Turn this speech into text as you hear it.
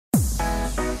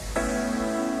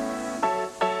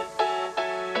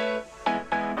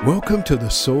Welcome to The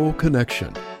Soul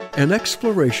Connection, an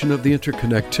exploration of the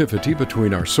interconnectivity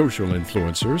between our social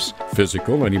influencers,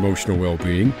 physical and emotional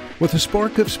well-being, with a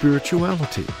spark of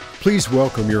spirituality. Please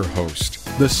welcome your host,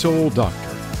 the Soul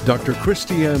Doctor, Dr.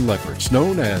 Christiane Lefferts,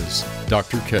 known as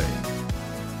Dr. K.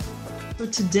 So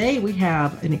today we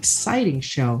have an exciting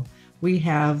show. We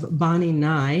have Bonnie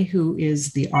Nye, who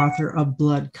is the author of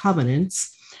Blood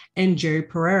Covenants, and Jerry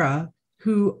Perera,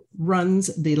 who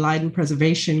runs the Leyden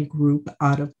Preservation Group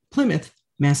out of Plymouth,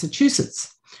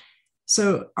 Massachusetts.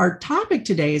 So our topic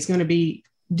today is going to be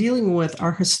dealing with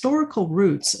our historical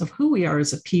roots of who we are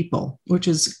as a people, which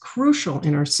is crucial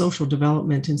in our social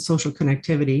development and social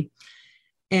connectivity.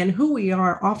 And who we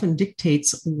are often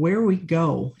dictates where we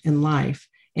go in life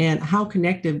and how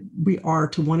connected we are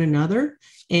to one another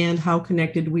and how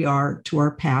connected we are to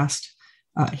our past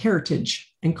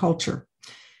heritage and culture.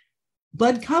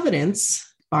 Blood covenants,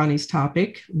 Bonnie's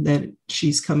topic that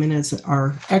she's come in as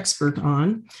our expert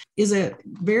on, is a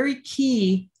very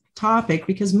key topic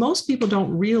because most people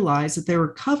don't realize that there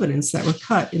were covenants that were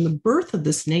cut in the birth of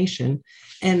this nation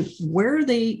and where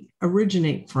they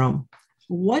originate from.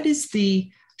 What is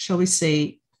the, shall we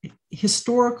say,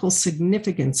 historical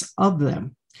significance of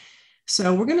them?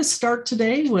 So we're going to start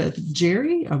today with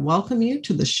Jerry. I welcome you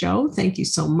to the show. Thank you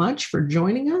so much for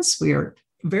joining us. We are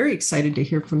very excited to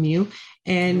hear from you.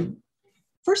 And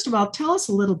first of all, tell us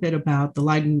a little bit about the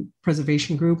Leyden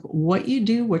Preservation Group, what you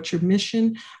do, what's your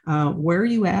mission, where are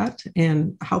you at,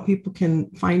 and how people can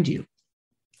find you.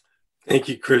 Thank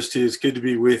you, Christy. It's good to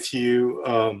be with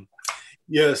you.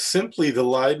 Simply the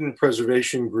Leyden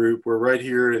Preservation Group. We're right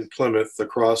here in Plymouth,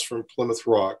 across from Plymouth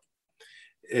Rock.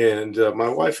 And my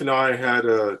wife and I had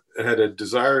a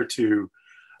desire to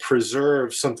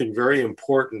preserve something very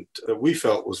important that we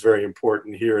felt was very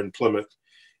important here in Plymouth.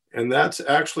 And that's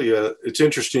actually it's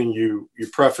interesting you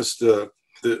prefaced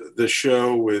the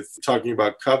show with talking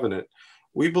about covenant.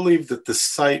 We believe that the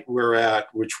site we're at,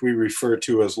 which we refer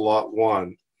to as Lot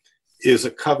 1, is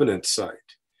a covenant site.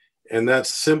 And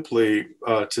that's simply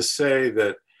to say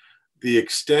that the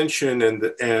extension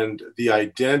and the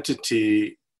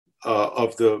identity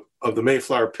of the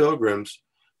Mayflower Pilgrims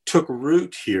took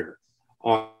root here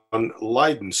on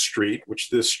Leyden Street, which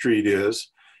this street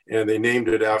is, and they named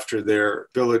it after their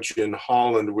village in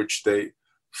Holland, which they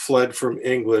fled from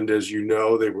England. As you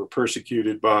know, they were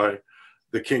persecuted by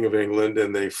the King of England,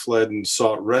 and they fled and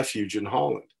sought refuge in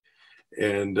Holland.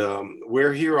 And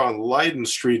we're here on Leyden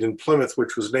Street in Plymouth,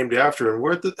 which was named after, and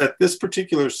we're at this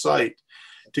particular site.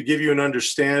 To give you an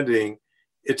understanding,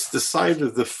 it's the site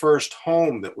of the first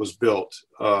home that was built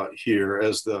here.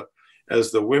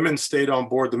 As the women stayed on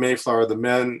board the Mayflower, the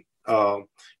men got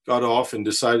off and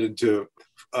decided to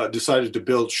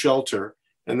build shelter,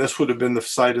 and this would have been the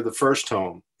site of the first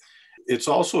home. It's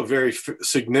also a very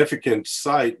significant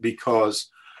site because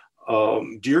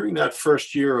during that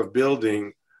first year of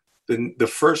building, the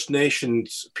First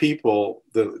Nations people,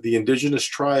 the indigenous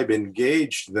tribe,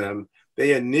 engaged them.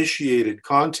 They initiated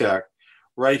contact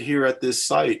right here at this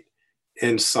site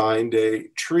and signed a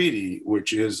treaty,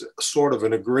 which is sort of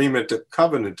an agreement, a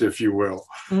covenant, if you will,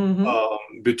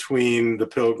 between the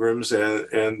Pilgrims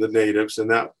and the natives.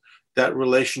 And that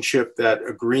relationship, that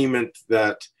agreement,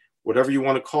 that whatever you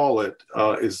want to call it,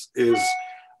 is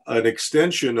an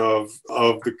extension of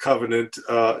the covenant.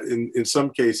 In some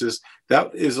cases,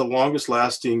 that is the longest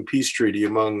lasting peace treaty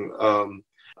among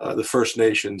the First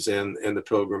Nations and the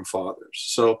Pilgrim Fathers.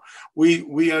 So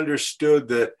we understood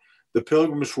that the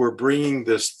Pilgrims were bringing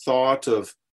this thought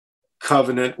of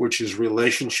covenant, which is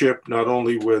relationship not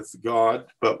only with God,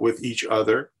 but with each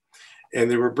other.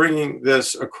 And they were bringing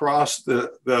this across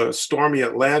the stormy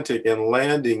Atlantic and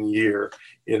landing here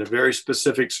in a very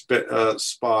specific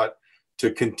spot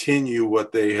to continue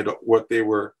what they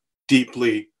were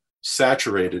deeply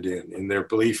saturated in their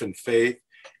belief in faith,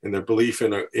 in their belief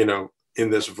in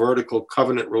this vertical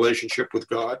covenant relationship with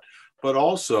God, but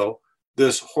also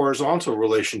this horizontal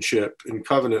relationship in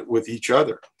covenant with each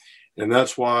other. And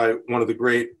that's why one of the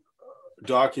great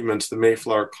documents, the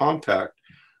Mayflower Compact,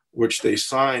 which they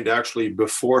signed actually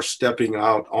before stepping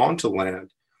out onto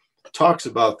land, talks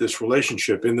about this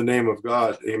relationship. In the name of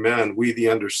God, amen, we the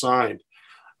undersigned,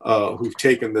 who've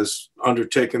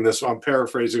undertaken this, I'm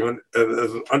paraphrasing,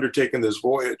 undertaken this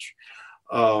voyage,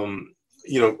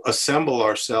 assemble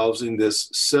ourselves in this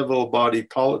civil body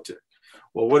politic.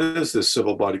 Well, what is this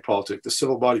civil body politic? The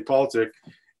civil body politic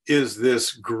is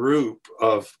this group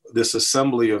of this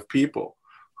assembly of people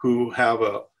who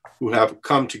have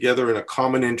come together in a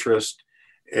common interest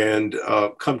and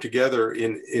come together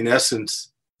in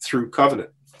essence through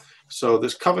covenant. So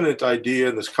this covenant idea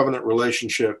and this covenant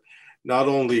relationship not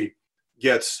only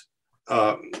gets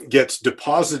gets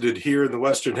deposited here in the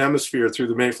Western Hemisphere through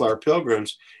the Mayflower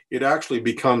Pilgrims, it actually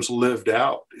becomes lived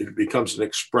out. It becomes an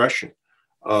expression,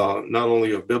 not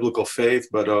only of biblical faith,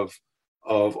 but of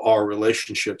our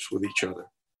relationships with each other.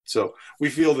 So we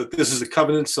feel that this is a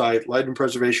covenant site. Leyden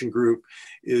Preservation Group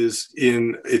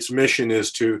its mission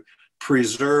is to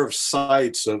preserve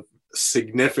sites of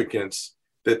significance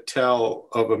that tell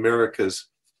of America's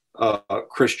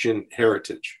Christian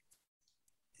heritage.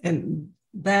 And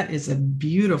that is a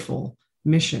beautiful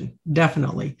mission,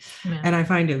 definitely. Yeah. And I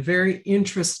find it very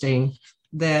interesting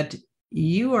that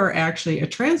you are actually a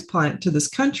transplant to this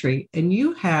country and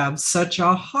you have such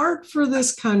a heart for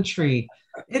this country.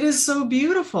 It is so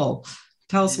beautiful.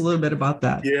 Tell us a little bit about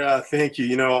that. Yeah, thank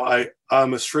you.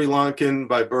 I'm a Sri Lankan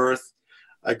by birth.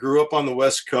 I grew up on the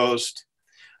West Coast.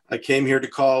 I came here to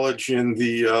college in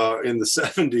the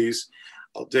 70s.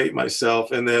 I'll date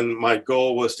myself. And then my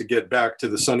goal was to get back to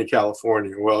the sunny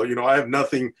California. Well, I have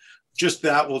nothing, just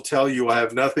that will tell you I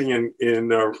have nothing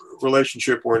in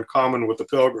relationship or in common with the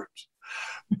Pilgrims.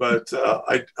 But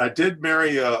I did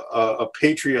marry a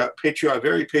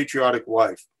very patriotic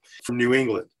wife from New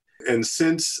England. And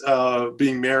since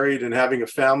being married and having a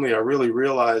family, I really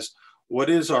realized what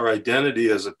is our identity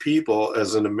as a people,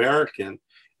 as an American,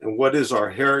 and what is our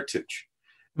heritage.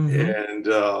 Mm-hmm.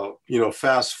 And,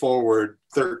 fast forward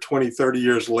 20, 30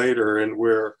 years later, and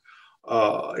we're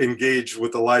engaged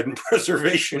with the Leyden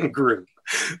Preservation Group.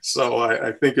 So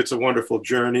I think it's a wonderful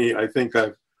journey. I think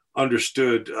I've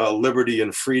understood liberty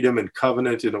and freedom and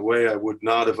covenant in a way I would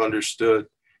not have understood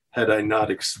had I not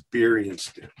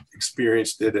experienced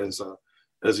it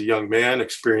as a young man,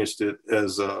 experienced it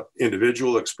as an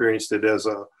individual, experienced it as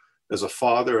a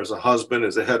father, as a husband,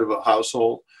 as a head of a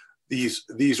household.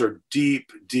 These are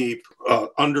deep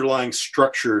underlying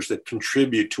structures that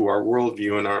contribute to our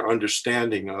worldview and our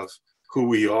understanding of who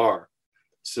we are.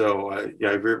 So I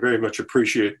very, very much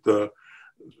appreciate the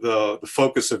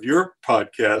focus of your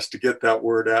podcast to get that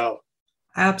word out.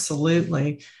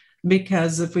 Absolutely.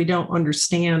 Because if we don't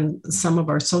understand some of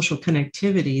our social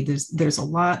connectivity, there's a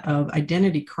lot of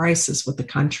identity crisis with the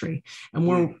country. And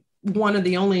we're one of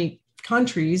the only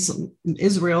countries,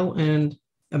 Israel and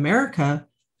America,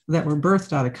 that were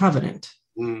birthed out of covenant.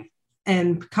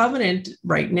 And covenant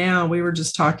right now, we were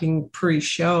just talking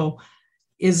pre-show,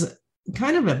 is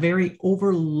kind of a very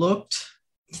overlooked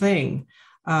thing.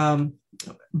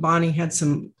 Bonnie had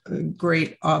some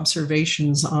great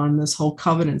observations on this whole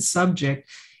covenant subject.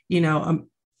 In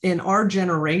our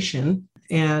generation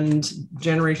and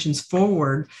generations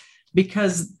forward,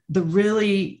 because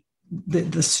the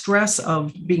stress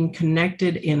of being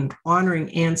connected and honoring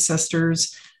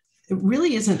ancestors, it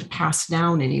really isn't passed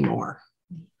down anymore.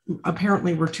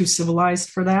 Apparently, we're too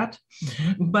civilized for that.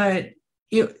 Mm-hmm. But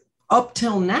up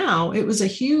till now, it was a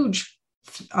huge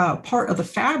part of the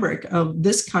fabric of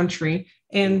this country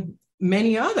and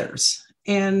many others.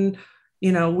 And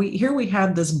we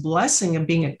have this blessing of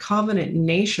being a covenant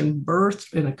nation,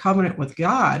 birthed in a covenant with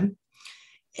God,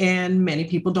 and many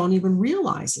people don't even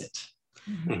realize it.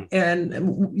 Mm-hmm.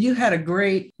 And you had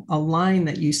a line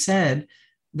that you said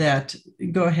that,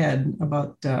 go ahead,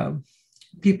 about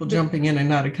people jumping in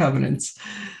and out of covenants.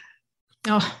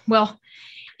 Oh, well,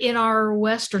 in our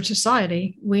Western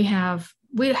society, we have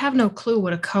no clue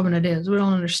what a covenant is. We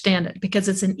don't understand it because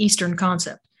it's an Eastern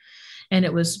concept. And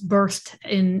it was birthed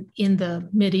in the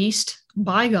Mideast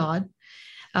by God.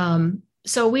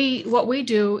 So what we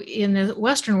do in the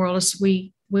Western world is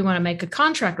we want to make a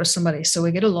contract with somebody. So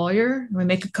we get a lawyer, we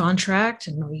make a contract,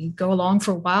 and we go along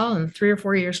for a while. And 3 or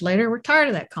 4 years later, we're tired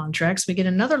of that contract. So we get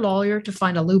another lawyer to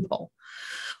find a loophole.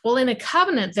 Well, in a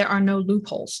covenant, there are no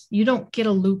loopholes. You don't get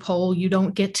a loophole. You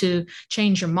don't get to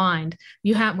change your mind.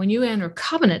 When you enter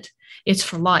covenant, it's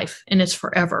for life and it's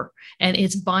forever and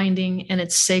it's binding and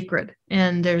it's sacred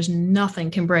and there's nothing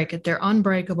can break it. They're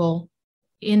unbreakable,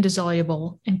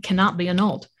 indissoluble, and cannot be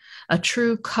annulled. A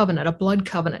true covenant, a blood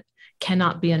covenant,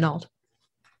 cannot be annulled.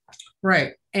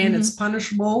 Right. And it's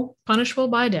punishable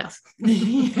by death.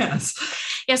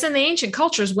 Yes. Yes. In the ancient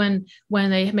cultures, when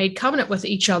they made covenant with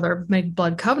each other, made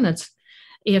blood covenants,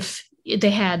 if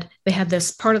they had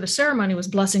this part of the ceremony was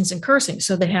blessings and cursings.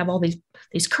 So they'd have all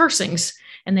these cursings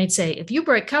and they'd say, if you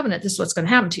break covenant, this is what's going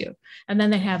to happen to you. And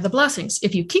then they have the blessings.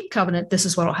 If you keep covenant, this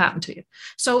is what will happen to you.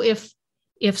 So if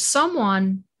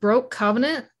someone broke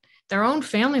covenant, their own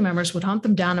family members would hunt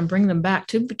them down and bring them back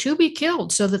to be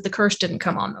killed so that the curse didn't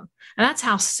come on them. And that's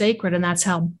how sacred and that's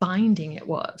how binding it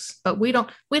was. But we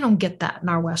don't get that in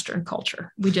our Western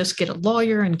culture. We just get a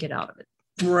lawyer and get out of it.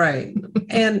 Right.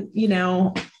 And,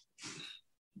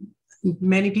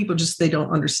 many people they don't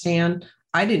understand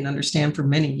I didn't understand for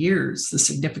many years the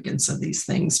significance of these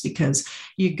things, because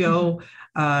you go,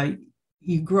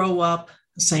 you grow up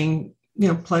saying,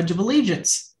 Pledge of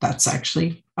Allegiance. That's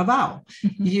actually a vow.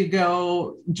 You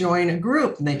go join a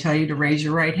group and they tell you to raise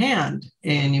your right hand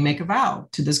and you make a vow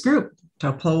to this group to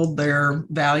uphold their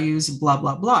values, blah,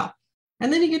 blah, blah.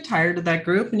 And then you get tired of that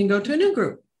group and you go to a new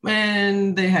group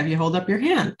and they have you hold up your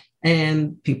hand,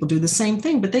 and people do the same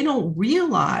thing, but they don't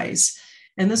realize.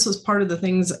 And this was part of the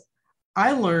things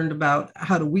I learned about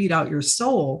how to weed out your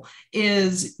soul,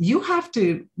 is you have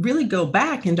to really go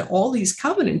back into all these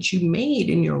covenants you made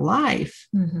in your life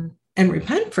and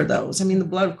repent for those. I mean, the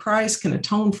blood of Christ can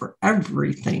atone for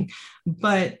everything,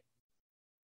 but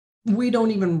we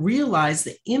don't even realize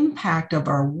the impact of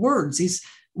our words.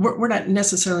 We're not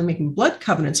necessarily making blood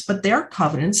covenants, but they are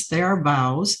covenants, they are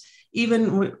vows.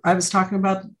 Even I was talking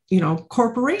about,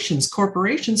 corporations.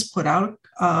 Corporations put out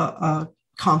a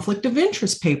conflict of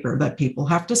interest paper that people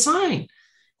have to sign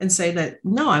and say that,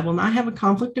 no, I will not have a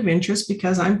conflict of interest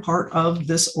because I'm part of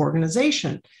this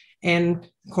organization. And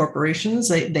corporations,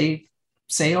 they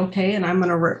say, okay, and I'm going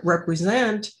to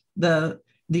represent the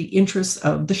interests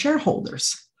of the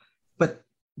shareholders. But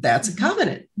that's a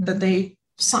covenant that they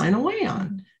sign away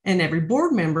on. And every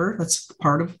board member, that's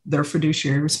part of their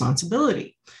fiduciary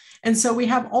responsibility. And so we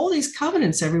have all these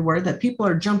covenants everywhere that people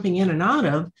are jumping in and out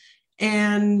of.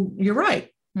 And you're right.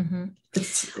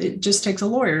 It just takes a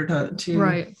lawyer to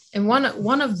right. And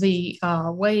one of the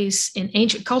ways in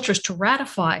ancient cultures to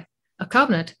ratify a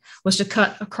covenant was to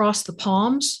cut across the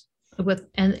palms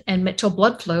and till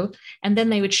blood flowed, and then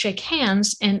they would shake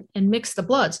hands and mix the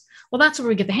bloods. Well, that's where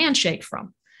we get the handshake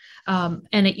from.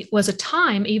 And it was a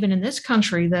time, even in this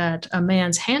country, that a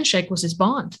man's handshake was his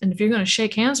bond. And if you're going to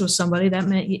shake hands with somebody, that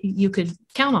meant you could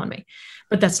count on me.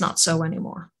 But that's not so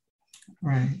anymore.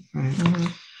 Right.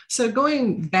 So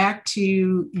going back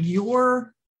to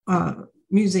your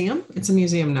museum, it's a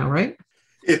museum now, right?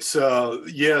 It's,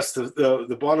 yes,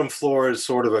 the bottom floor is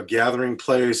sort of a gathering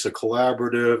place, a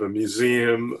collaborative, a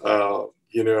museum.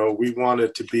 We want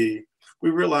it to be, we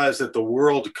realize that the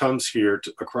world comes here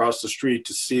across the street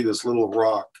to see this little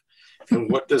rock.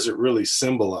 And what does it really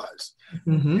symbolize?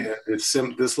 And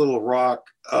this little rock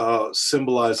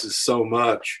symbolizes so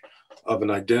much of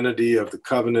an identity, of the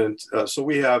covenant. So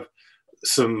we have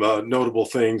some notable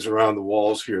things around the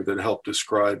walls here that help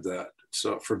describe that.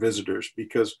 So for visitors,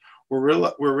 because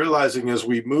we're realizing as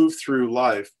we move through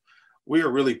life, we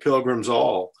are really pilgrims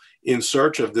all in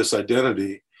search of this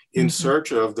identity, in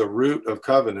search of the root of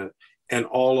covenant and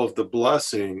all of the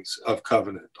blessings of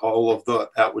covenant, all of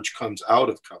that which comes out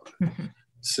of covenant.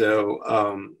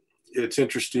 So it's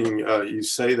interesting you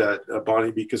say that,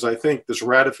 Bonnie, because I think this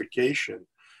ratification,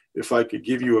 if I could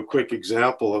give you a quick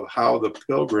example of how the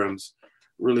pilgrims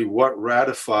really what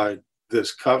ratified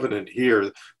this covenant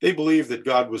here, they believed that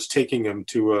God was taking them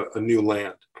to a new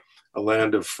land, a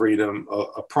land of freedom,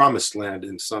 a promised land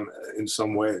in some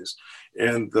ways.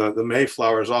 And the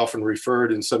Mayflower is often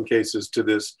referred in some cases to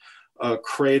this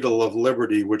cradle of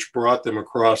liberty, which brought them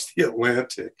across the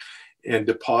Atlantic and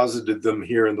deposited them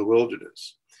here in the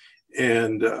wilderness.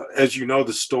 And as you know,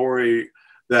 the story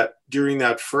that during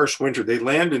that first winter, they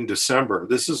land in December.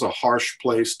 This is a harsh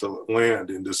place to land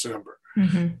in December.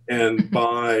 And and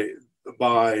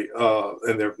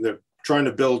they're trying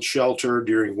to build shelter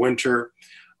during winter.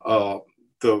 The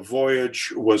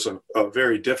voyage was a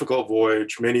very difficult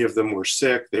voyage. Many of them were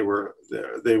sick. Their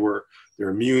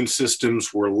immune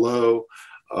systems were low.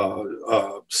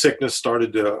 Sickness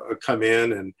started to come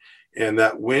in, and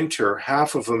that winter,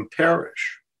 half of them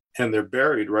perish, and they're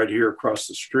buried right here across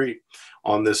the street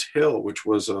on this hill, which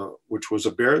was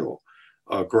a burial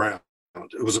ground.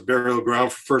 It was a burial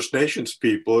ground for First Nations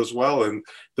people as well. And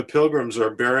the pilgrims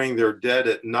are burying their dead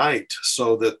at night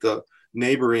so that the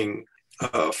neighboring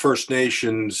First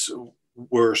Nations who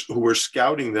were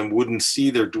scouting them wouldn't see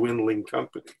their dwindling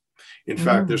company. In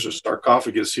fact, there's a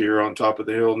sarcophagus here on top of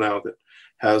the hill now that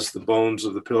has the bones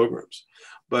of the pilgrims.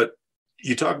 But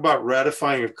you talk about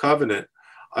ratifying a covenant.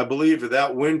 I believe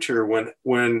that winter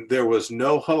when there was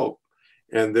no hope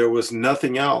and there was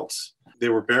nothing else, they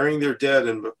were burying their dead,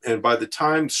 and by the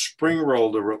time spring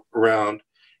rolled around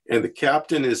and the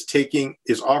captain is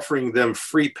offering them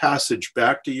free passage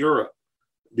back to Europe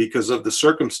because of the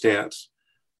circumstance,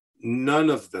 none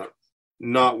of them,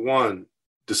 not one,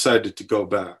 decided to go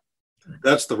back.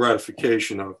 That's the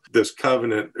ratification of this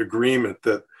covenant agreement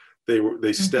that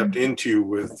they stepped into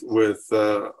with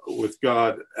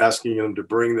God asking them to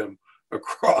bring them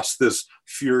across this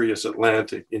furious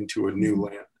Atlantic into a new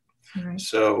land. Right.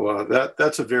 So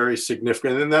that's a very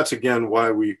significant, and that's again why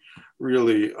we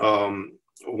really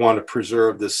want to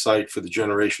preserve this site for the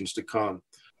generations to come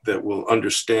that will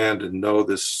understand and know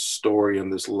this story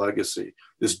and this legacy,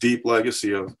 this deep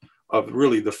legacy of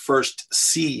really the first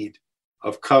seed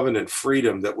of covenant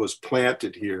freedom that was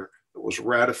planted here, that was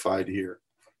ratified here.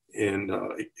 And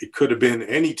it could have been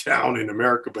any town in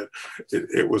America, but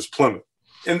it was Plymouth.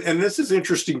 And this is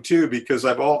interesting too, because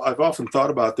I've often thought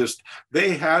about this.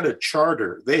 They had a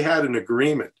charter, they had an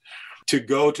agreement to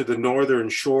go to the northern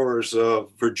shores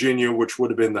of Virginia, which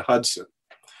would have been the Hudson.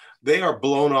 They are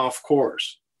blown off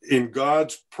course. In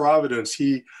God's providence,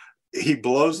 he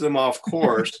blows them off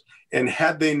course. And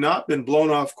had they not been blown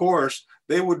off course,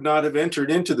 they would not have entered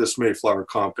into this Mayflower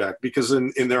Compact, because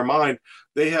in their mind,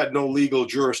 they had no legal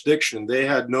jurisdiction. They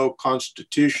had no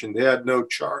constitution. They had no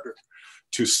charter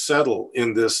to settle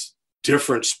in this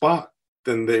different spot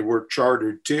than they were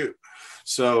chartered to.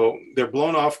 So they're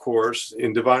blown off course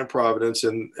in divine providence,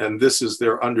 and this is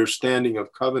their understanding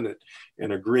of covenant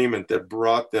and agreement that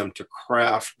brought them to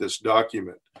craft this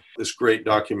document, this great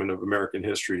document of American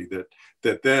history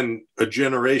that then a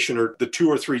generation or the 2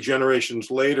 or 3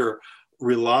 generations later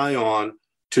rely on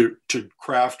to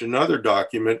craft another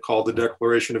document called the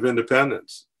Declaration of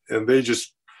Independence. And they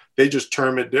just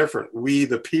term it different. We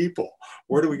the people.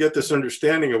 Where do we get this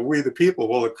understanding of we the people?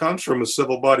 Well, it comes from a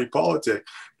civil body politic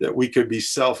that we could be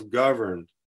self-governed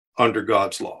under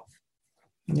God's law.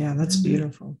 Yeah, that's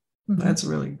beautiful. That's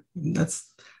really, that's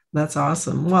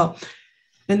awesome. Well,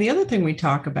 and the other thing we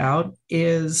talk about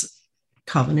is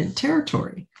covenant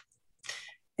territory.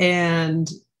 And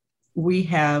we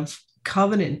have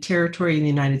covenant territory in the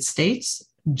United States,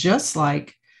 just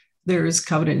like there is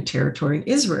covenant territory in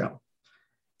Israel.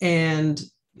 And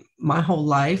my whole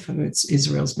life, I mean,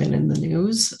 Israel's been in the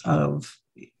news of,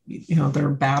 there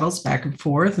are battles back and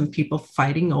forth and people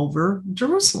fighting over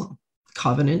Jerusalem,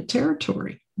 covenant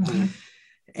territory. Mm-hmm.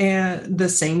 And the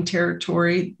same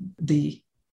territory, the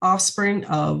offspring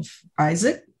of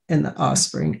Isaac and the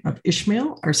offspring of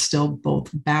Ishmael are still both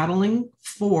battling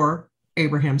for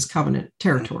Abraham's covenant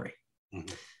territory.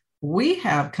 Mm-hmm. We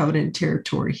have covenant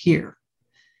territory here.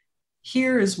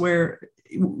 Here is where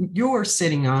you're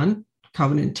sitting on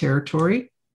covenant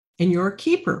territory, and you're a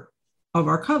keeper of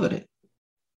our covenant.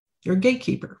 You're a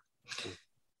gatekeeper.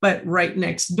 But right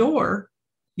next door,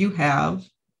 you have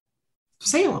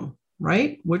Salem,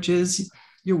 right? Which is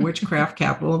your witchcraft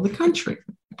capital of the country.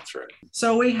 That's right.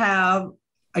 So we have,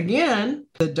 again,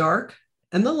 the dark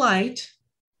and the light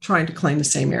trying to claim the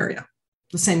same area,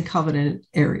 the same covenant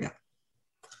area.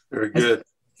 Very good.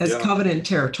 As covenant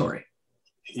territory.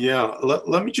 Yeah,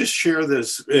 let me just share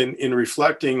this in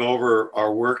reflecting over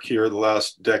our work here the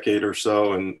last decade or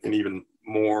so, and even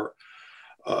more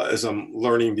as I'm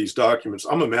learning these documents.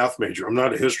 I'm a math major. I'm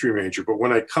not a history major, but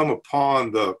when I come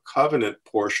upon the covenant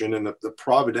portion and the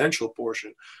providential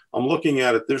portion, I'm looking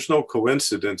at it. There's no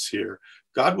coincidence here.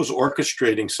 God was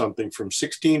orchestrating something from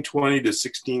 1620 to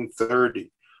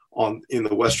 1630 in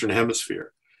the Western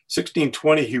Hemisphere.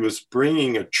 1620, he was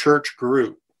bringing a church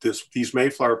group, these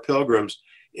Mayflower pilgrims,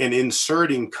 and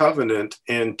inserting covenant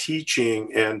and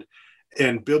teaching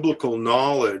and biblical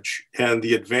knowledge and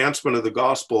the advancement of the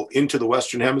gospel into the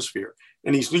Western Hemisphere.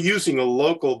 And he's using a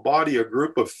local body, a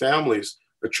group of families,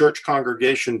 a church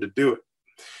congregation to do it.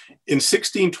 In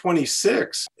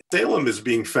 1626, Salem is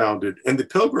being founded, and the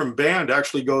Pilgrim Band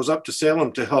actually goes up to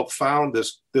Salem to help found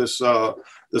this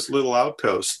little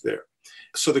outpost there.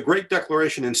 So the Great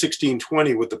Declaration in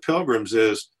 1620 with the Pilgrims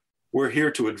is, we're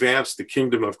here to advance the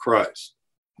kingdom of Christ.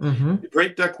 Mm-hmm. The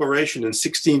Great Declaration in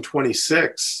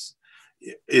 1626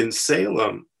 in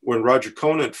Salem, when Roger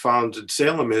Conant founded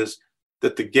Salem, is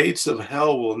that the gates of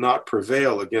hell will not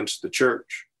prevail against the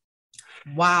church.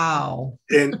 Wow.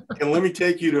 And let me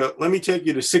take you to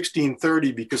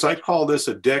 1630, because I call this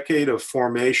a decade of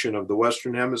formation of the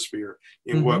Western Hemisphere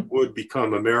in mm-hmm. what would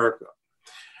become America,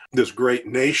 this great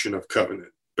nation of covenant.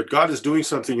 But God is doing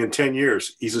something in 10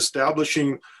 years. He's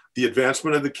establishing the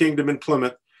advancement of the kingdom in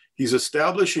Plymouth. He's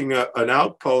establishing an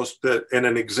outpost and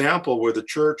an example where the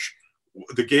church,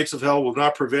 the gates of hell will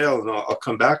not prevail, and I'll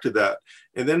come back to that.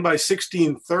 And then by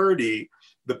 1630,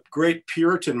 the great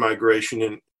Puritan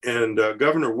migration and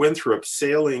Governor Winthrop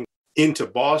sailing into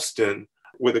Boston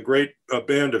with a great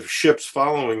band of ships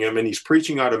following him, and he's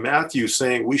preaching out of Matthew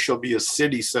saying, "We shall be a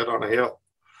city set on a hill."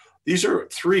 These are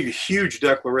 3 huge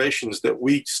declarations that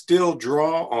we still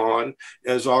draw on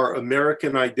as our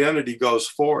American identity goes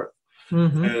forth.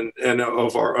 Mm-hmm. and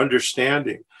of our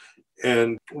understanding.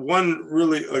 And one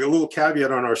really, like a little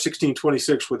caveat on our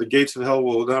 1626, where the gates of hell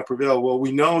will not prevail. Well,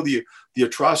 we know the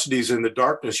atrocities and the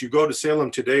darkness. You go to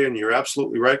Salem today, and you're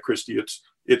absolutely right, Christy.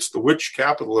 It's the witch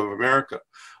capital of America.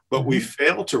 but we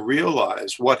fail to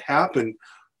realize what happened.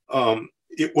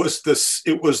 It was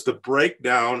the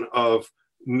breakdown of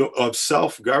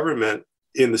self-government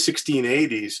in the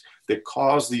 1680s that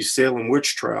caused these Salem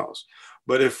witch trials.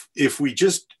 But if we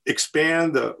just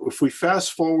if we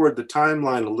fast forward the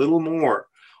timeline a little more,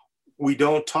 we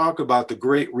don't talk about the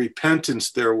great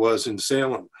repentance there was in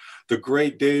Salem, the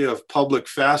great day of public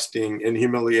fasting and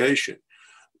humiliation,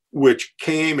 which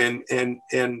came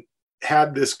and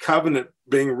had this covenant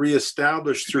being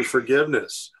reestablished through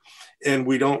forgiveness. And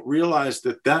we don't realize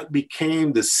that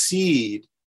became the seed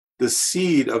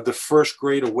of the first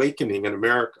great awakening in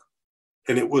America.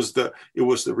 And it was the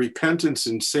repentance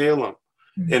in Salem,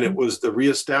 and it was the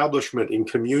reestablishment in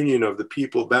communion of the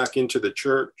people back into the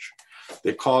church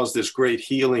that caused this great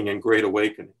healing and great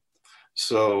awakening.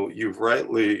 So you've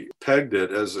rightly pegged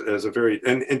it as a very,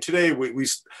 and today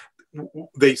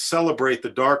they celebrate the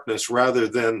darkness rather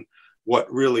than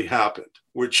what really happened,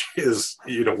 which is,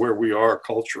 where we are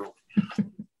culturally.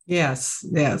 Yes.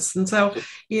 And so,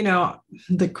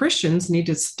 the Christians need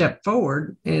to step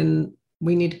forward, and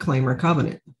we need to claim our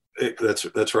covenant.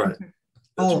 That's right.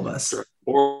 All of us. Right.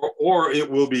 Or it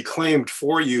will be claimed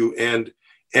for you and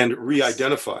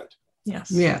re-identified.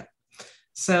 Yes. Yeah.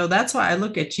 So that's why I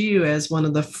look at you as one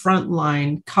of the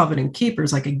frontline covenant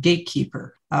keepers, like a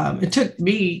gatekeeper. It took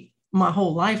me my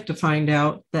whole life to find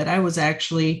out that I was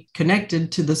actually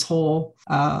connected to this whole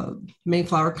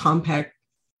Mayflower Compact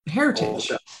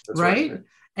heritage, right?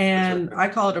 And right.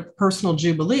 I call it a personal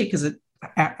jubilee because it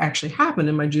actually happened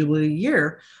in my jubilee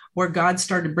year, where God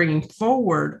started bringing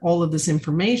forward all of this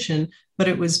information. But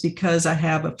it was because I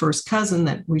have a first cousin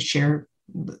that we share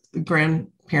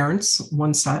grandparents,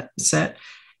 one set,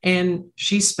 and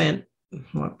she spent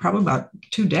probably about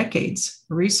 2 decades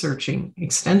researching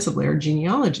extensively our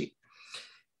genealogy.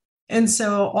 And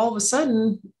so all of a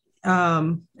sudden,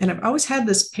 and I've always had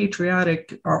this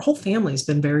patriotic, our whole family has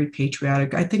been very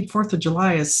patriotic. I think 4th of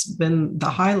July has been the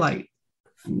highlight.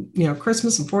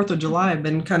 Christmas and 4th of July have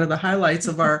been kind of the highlights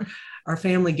of our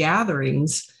family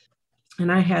gatherings.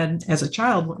 And I had, as a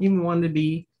child, even wanted to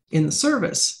be in the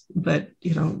service, but,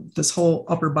 this whole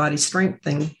upper body strength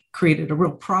thing created a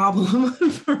real problem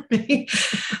for me.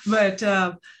 But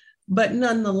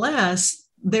nonetheless,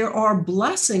 there are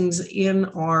blessings in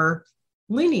our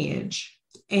lineage.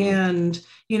 And,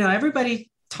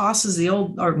 everybody tosses the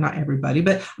old, or not everybody,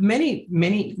 but many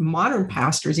modern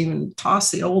pastors even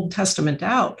toss the Old Testament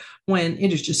out when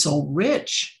it is just so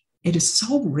rich. It is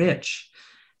so rich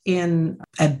in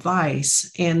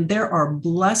advice, and there are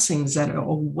blessings that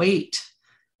await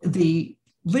the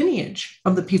lineage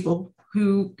of the people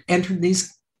who entered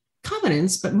these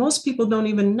covenants, but most people don't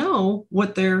even know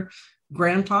what their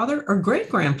grandfather or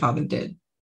great-grandfather did,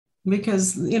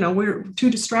 because we're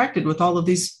too distracted with all of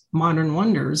these modern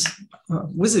wonders,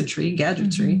 wizardry,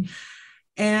 gadgetry,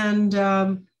 and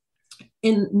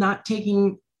in not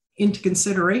taking into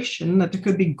consideration that there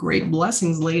could be great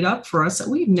blessings laid up for us that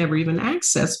we've never even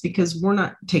accessed because we're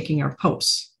not taking our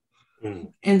posts.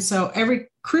 And so every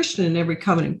Christian and every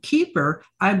covenant keeper,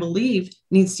 I believe,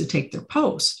 needs to take their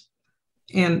post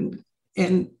and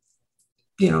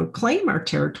claim our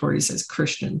territories as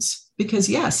Christians, because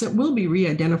yes, it will be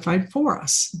re-identified for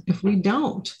us if we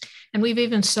don't. And we've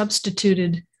even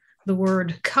substituted the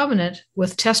word covenant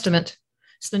with testament.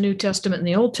 It's the New Testament and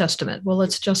the Old Testament. Well,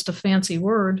 it's just a fancy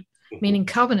word meaning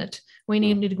covenant. We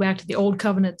need to go back to the old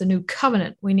covenant, the new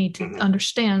covenant. We need to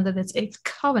understand that it's a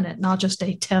covenant, not just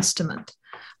a testament,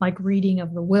 like reading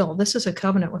of the will. This is a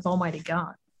covenant with Almighty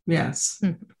God. Yes.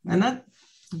 And that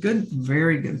good,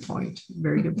 very good point.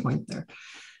 Very good point there.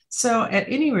 So at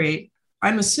any rate,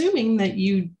 I'm assuming that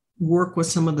you work with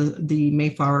some of the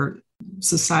Mayflower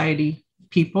Society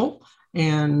people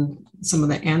and some of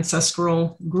the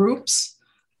ancestral groups.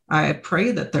 I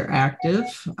pray that they're active.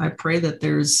 I pray that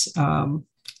there's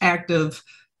active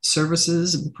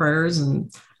services and prayers, and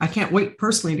I can't wait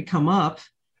personally to come up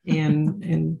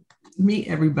and meet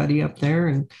everybody up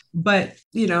there. But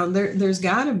there's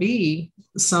got to be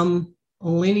some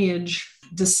lineage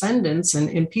descendants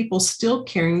and people still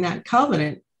carrying that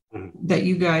covenant that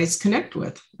you guys connect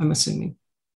with, I'm assuming.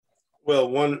 Well,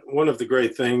 one of the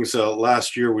great things,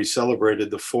 last year we celebrated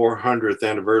the 400th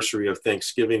anniversary of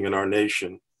Thanksgiving in our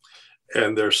nation.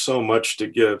 And there's so much to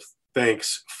give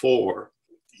thanks for.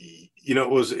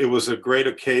 It was a great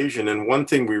occasion. And one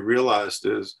thing we realized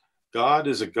is God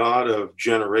is a God of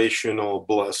generational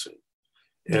blessing.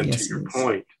 And yes, to your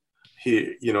point,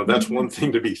 that's one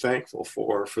thing to be thankful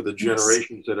for the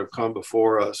generations that have come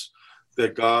before us,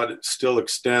 that God still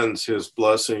extends his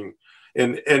blessing.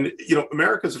 And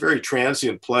America's a very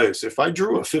transient place. If I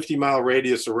drew a 50-mile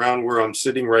radius around where I'm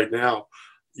sitting right now,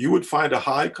 you would find a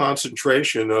high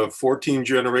concentration of 14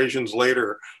 generations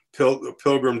later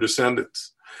pilgrim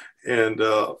descendants. And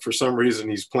for some reason,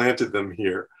 he's planted them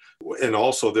here. And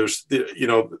also there's,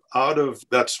 out of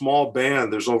that small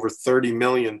band, there's over 30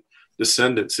 million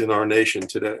descendants in our nation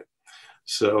today.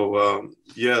 So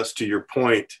yes, to your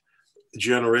point,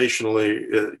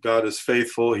 generationally, God is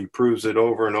faithful. He proves it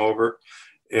over and over.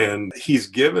 And he's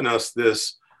given us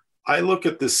this. I look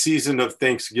at the season of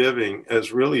Thanksgiving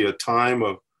as really a time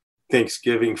of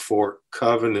Thanksgiving for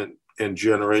covenant and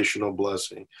generational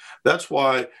blessing. That's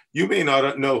why you may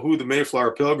not know who the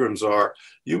Mayflower Pilgrims are.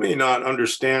 You may not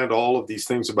understand all of these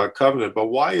things about covenant, but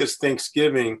why is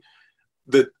Thanksgiving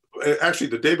actually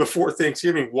the day before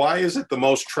Thanksgiving, why is it the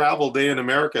most traveled day in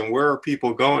America, and where are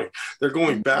people going? They're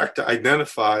going back to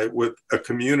identify with a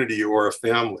community or a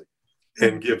family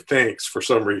and give thanks for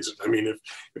some reason. I mean, if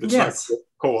it's not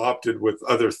co-opted with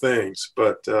other things,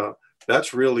 but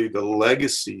that's really the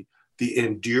legacy, the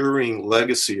enduring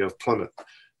legacy of Plymouth,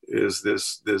 is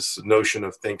this notion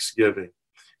of Thanksgiving,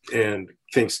 and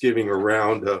Thanksgiving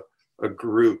around a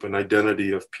group, an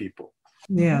identity of people.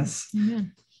 Yes. Mm-hmm.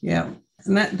 Yeah.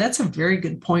 And that's a very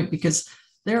good point, because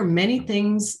there are many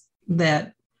things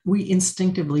that we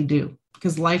instinctively do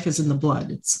because life is in the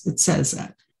blood. It says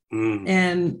that. Mm.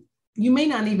 And you may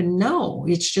not even know.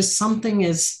 It's just something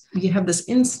you have this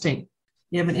instinct.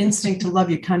 You have an instinct to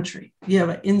love your country. You have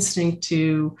an instinct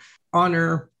to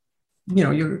honor,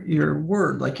 your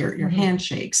word, like your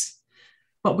handshakes.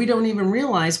 But we don't even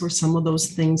realize where some of those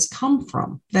things come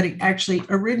from, that it actually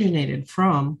originated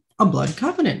from a blood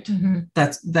covenant. Mm-hmm.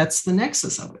 That's the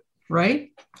nexus of it,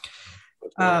 right?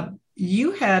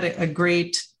 You had a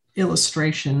great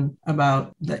illustration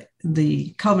about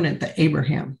the covenant that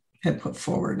Abraham had put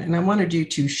forward, and I wanted you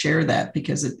to share that,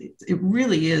 because it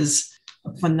really is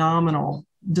a phenomenal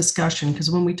discussion. Because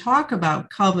when we talk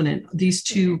about covenant, these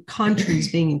two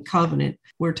countries being in covenant,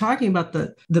 we're talking about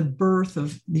the birth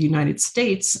of the United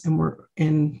States,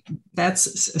 and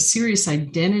that's a serious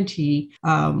identity.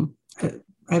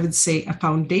 I would say a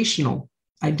foundational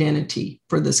identity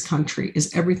for this country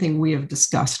is everything we have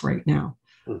discussed right now.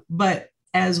 But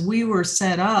as we were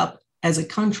set up as a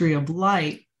country of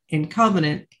light in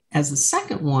covenant as the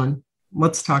second one,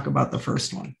 let's talk about the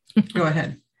first one. Go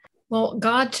ahead. Well,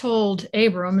 God told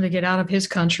Abram to get out of his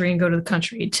country and go to the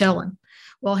country he'd tell him.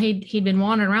 Well, he'd been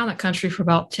wandering around that country for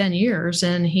about 10 years,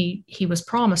 and he was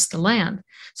promised the land.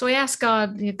 So he asked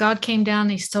God. God came down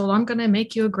and he said, I'm going to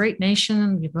make you a great nation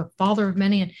and be a father of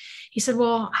many. And he said,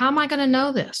 well, how am I going to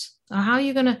know this? How are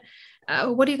you going to,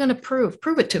 what are you going to prove?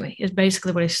 Prove it to me is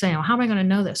basically what he's saying. How am I going to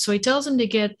know this? So he tells him to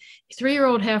get a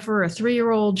 3-year-old heifer, a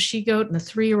 3-year-old she-goat, and a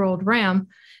 3-year-old ram,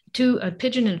 a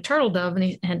pigeon and a turtle dove.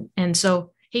 And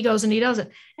so he goes and he does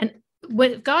it. And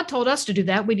when God told us to do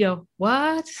that, we'd go,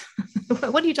 what?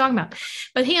 What are you talking about?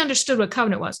 But he understood what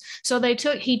covenant was. So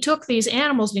he took these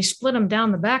animals and he split them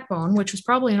down the backbone, which was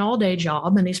probably an all-day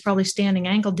job. And he's probably standing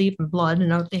ankle deep in blood,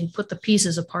 and he put the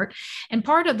pieces apart. And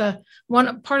part of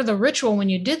the ritual when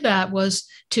you did that was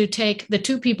to take the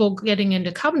two people getting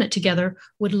into covenant together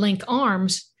would link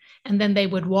arms, and then they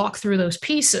would walk through those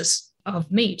pieces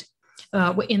of meat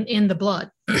in the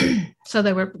blood. So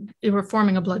they were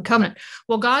forming a blood covenant.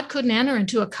 Well, God couldn't enter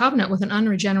into a covenant with an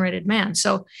unregenerated man.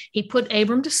 So he put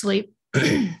Abram to sleep.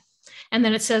 And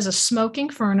then it says a smoking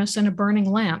furnace and a burning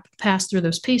lamp passed through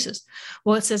those pieces.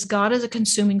 Well, it says God is a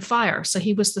consuming fire. So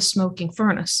he was the smoking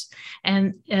furnace.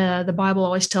 And the Bible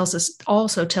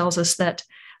also tells us that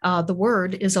the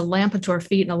word is a lamp unto our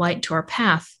feet and a light to our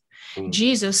path.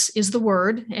 Jesus is the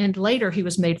word, and later he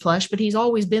was made flesh, but he's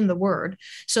always been the word.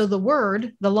 So the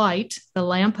word, the light, the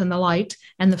lamp and the light,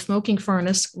 and the smoking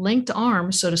furnace linked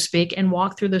arms, so to speak, and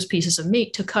walked through those pieces of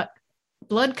meat to cut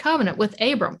blood covenant with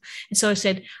Abram. And so he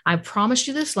said, I promised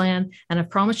you this land, and I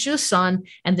promised you a son,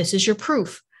 and this is your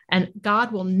proof. And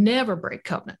God will never break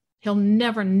covenant. He'll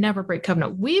never, never break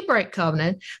covenant. We break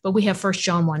covenant, but we have 1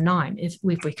 John 1:9. If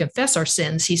we confess our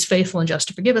sins, he's faithful and just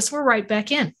to forgive us. We're right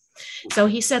back in. So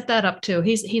he set that up too.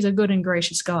 He's a good and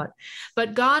gracious God.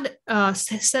 But God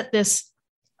set this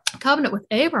covenant with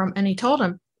Abram, and he told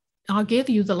him, I'll give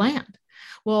you the land.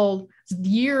 Well,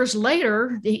 years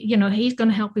later, he's going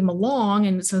to help him along.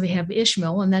 And so they have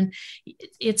Ishmael. And then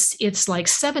it's like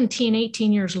 17,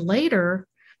 18 years later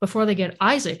before they get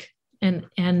Isaac. And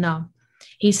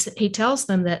he tells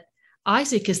them that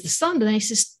Isaac is the son. And then he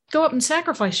says, go up and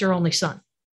sacrifice your only son.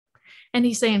 And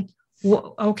he's saying,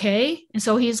 well, okay. And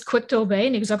so he's quick to obey.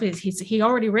 And he goes up. He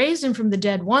already raised him from the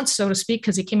dead once, so to speak,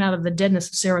 because he came out of the deadness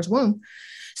of Sarah's womb.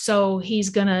 So he's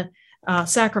going to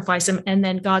sacrifice him. And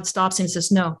then God stops him and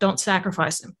says, no, don't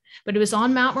sacrifice him. But it was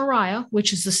on Mount Moriah,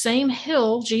 which is the same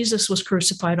hill Jesus was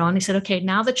crucified on. He said, okay,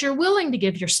 now that you're willing to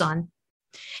give your son,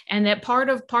 and that part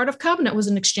of covenant was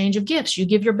an exchange of gifts. You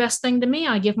give your best thing to me,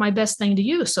 I give my best thing to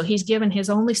you. So he's given his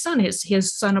only son,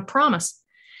 his son of promise,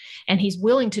 and he's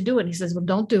willing to do it. He says, well,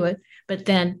 don't do it. But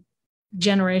then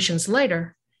generations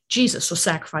later, Jesus was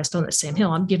sacrificed on the same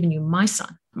hill. I'm giving you my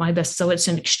son, my best. So it's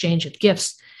an exchange of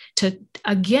gifts to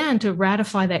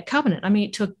ratify that covenant. I mean,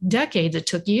 it took decades, it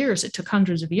took years, it took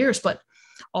hundreds of years, but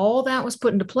all that was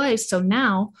put into place. So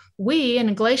now and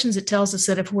in Galatians, it tells us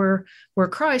that if we're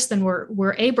Christ, then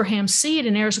we're Abraham's seed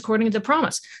and heirs according to the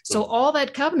promise. So all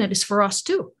that covenant is for us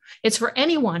too. It's for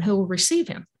anyone who will receive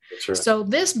him. That's right. So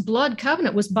this blood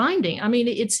covenant was binding. I mean,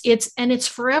 it's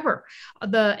forever.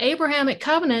 The Abrahamic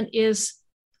covenant is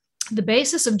the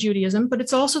basis of Judaism, but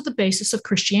it's also the basis of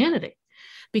Christianity,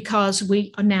 because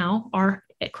we now are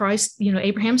Christ,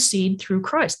 Abraham's seed through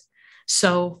Christ.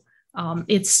 So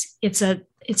it's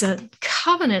a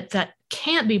covenant that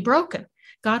can't be broken.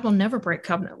 God will never break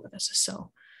covenant with us.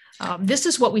 So this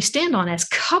is what we stand on as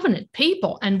covenant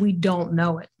people, and we don't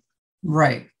know it.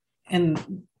 Right.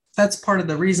 And that's part of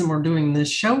the reason we're doing this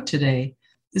show today,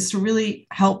 is to really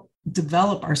help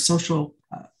develop our social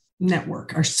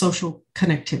network, our social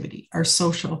connectivity, our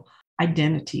social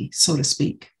identity, so to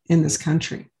speak, in this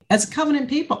country as covenant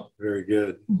people. Very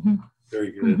good. Mm-hmm.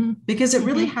 Very good. Mm-hmm. Because it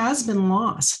really has been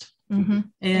lost. Mm-hmm.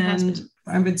 And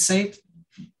I would say,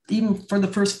 even for the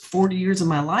first 40 years of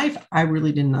my life, I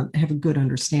really did not have a good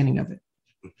understanding of it.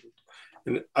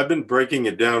 And I've been breaking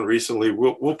it down recently.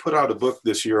 We'll put out a book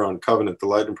this year on covenant. The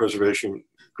Leyden Preservation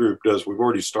Group does. We've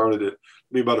already started it.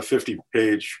 It'll be about a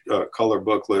 50-page color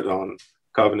booklet on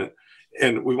covenant.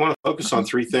 And we want to focus on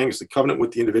three things: the covenant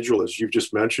with the individual, as you've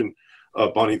just mentioned,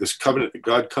 Bonnie, this covenant that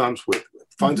God comes with,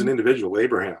 finds an individual,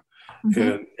 Abraham.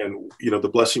 And the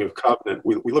blessing of covenant,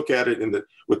 we look at it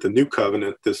with the new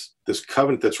covenant, this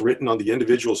covenant that's written on the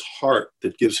individual's heart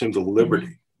that gives him the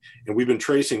liberty. And we've been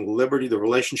tracing liberty, the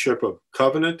relationship of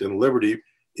covenant and liberty,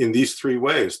 in these three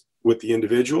ways: with the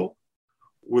individual,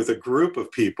 with a group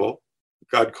of people,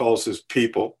 God calls his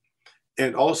people,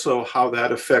 and also how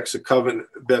that affects a covenant,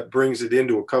 that brings it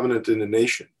into a covenant in a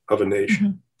nation,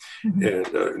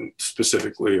 and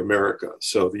specifically America.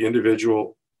 So the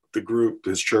individual, the group,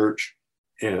 his church,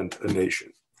 and a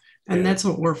nation. And that's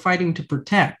what we're fighting to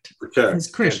protect as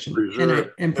Christians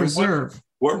and preserve.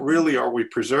 What really are we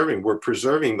preserving? We're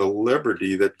preserving the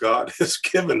liberty that God has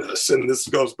given us. And this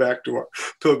goes back to our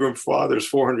Pilgrim Fathers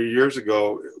 400 years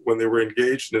ago, when they were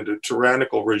engaged in a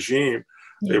tyrannical regime.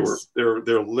 Yes.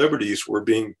 Their liberties were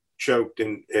being choked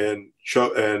and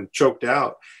choked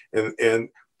out. And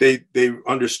they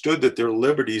understood that their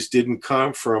liberties didn't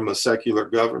come from a secular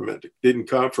government. It didn't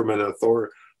come from an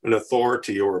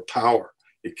authority or a power.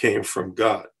 It came from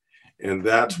God. And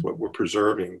that's what we're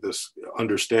preserving, this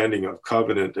understanding of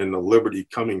covenant and the liberty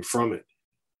coming from it,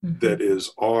 that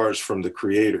is ours from the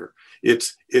Creator.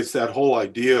 It's that whole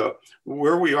idea.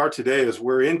 Where we are today is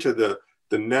we're into the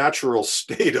natural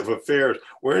state of affairs.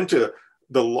 We're into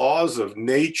the laws of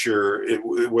nature,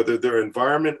 whether their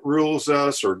environment rules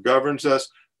us or governs us,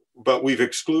 but we've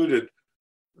excluded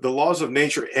the laws of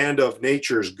nature and of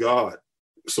nature's God.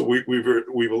 So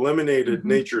we've eliminated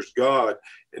nature's God,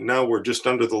 and now we're just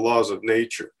under the laws of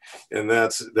nature, and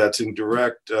that's in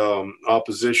direct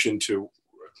opposition to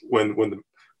when the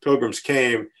Pilgrims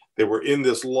came. They were in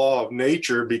this law of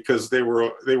nature because they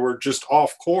were just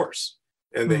off course,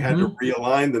 and they had to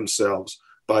realign themselves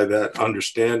by that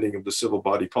understanding of the civil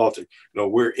body politic. No,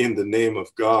 we're in the name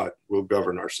of God. We'll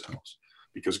govern ourselves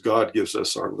because God gives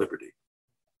us our liberty.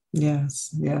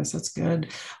 Yes, that's good.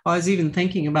 Well, I was even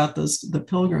thinking about the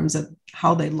Pilgrims, and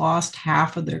how they lost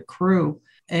half of their crew,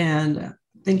 and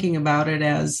thinking about it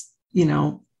as,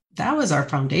 that was our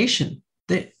foundation.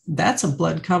 That's a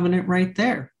blood covenant right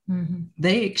there.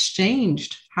 They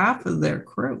exchanged half of their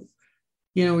crew.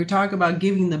 We talk about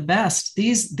giving the best.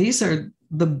 These are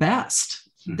the best.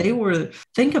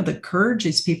 Think of the courage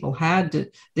these people had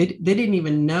they didn't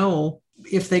even know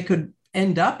if they could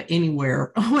end up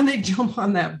anywhere when they jump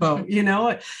on that boat.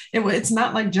 It's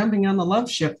not like jumping on the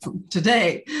love ship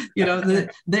today.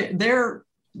 They're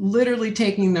literally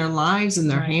taking their lives in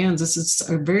their hands. This is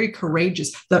a very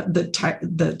courageous.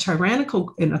 The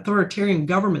tyrannical and authoritarian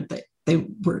government that they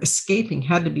were escaping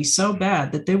had to be so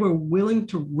bad that they were willing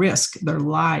to risk their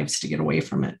lives to get away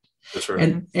from it. That's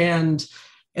right.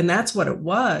 And that's what it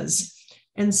was.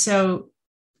 And so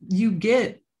you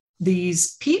get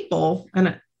these people,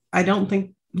 and I don't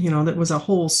think, that was a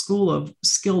whole school of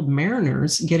skilled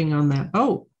mariners getting on that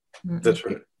boat. That's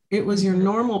right. It was your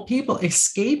normal people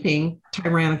escaping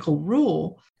tyrannical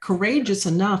rule, courageous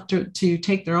enough to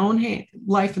take their own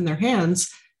life in their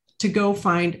hands to go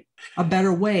find a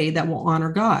better way that will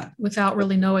honor God. Without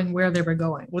really knowing where they were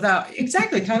going.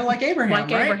 Exactly, kind of like Abraham,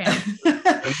 like right?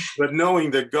 Abraham. But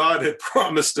knowing that God had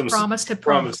promised them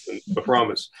a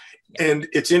promise. And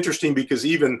it's interesting because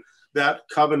even that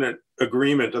covenant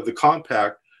agreement of the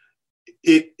compact,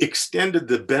 it extended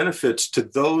the benefits to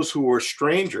those who were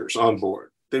strangers on board.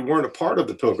 They weren't a part of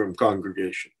the pilgrim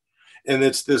congregation. And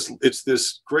it's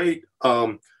this great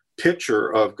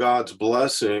picture of God's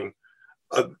blessing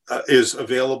is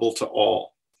available to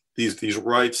all. These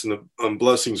rights and the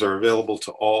blessings are available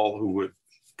to all who would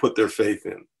put their faith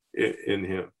in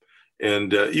him.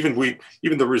 And even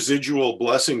the residual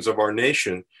blessings of our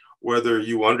nation, whether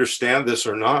you understand this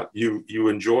or not, you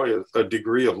enjoy a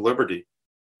degree of liberty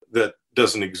that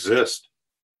doesn't exist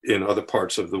in other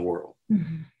parts of the world.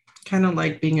 Mm-hmm. Kind of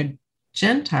like being a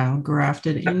Gentile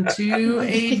grafted into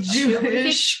a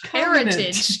Jewish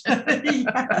heritage.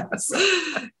 Yes.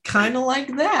 Kind of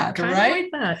like that, kind right?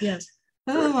 Like that, yes.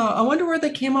 Oh, I wonder where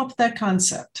they came up with that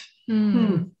concept.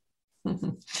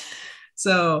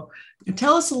 So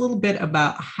tell us a little bit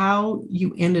about how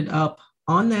you ended up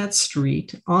on that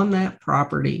street, on that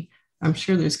property. I'm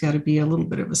sure there's got to be a little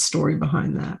bit of a story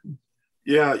behind that.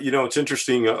 Yeah, it's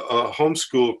interesting. A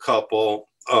homeschool couple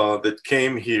that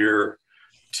came here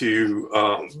to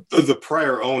the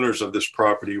prior owners of this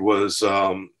property was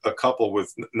a couple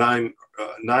with nine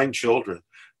children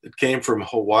that came from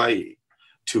Hawaii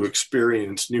to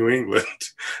experience New England.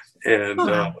 And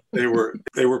they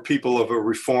were people of a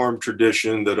Reformed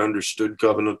tradition that understood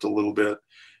covenant a little bit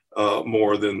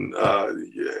more than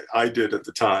I did at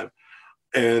the time.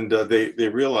 And they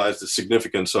realized the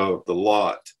significance of the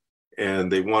lot,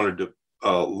 and they wanted to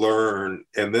learn.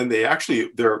 And then they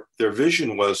actually, their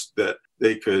vision was that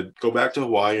they could go back to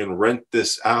Hawaii and rent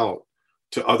this out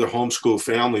to other homeschool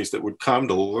families that would come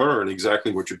to learn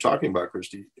exactly what you're talking about,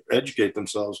 Christy, educate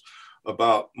themselves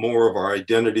about more of our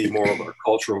identity, more of our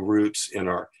cultural roots in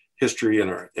our history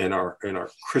and our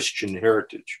Christian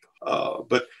heritage.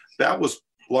 But that was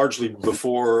largely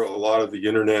before a lot of the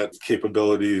internet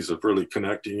capabilities of really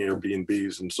connecting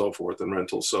Airbnbs and so forth and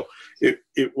rentals. So it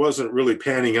wasn't really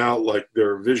panning out like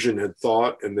their vision had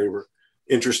thought, and they were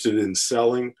interested in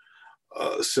selling.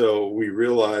 So we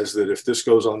realized that if this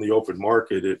goes on the open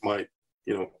market, it might,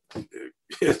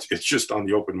 it's just on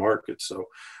the open market. So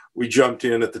we jumped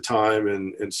in at the time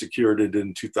and secured it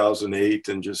in 2008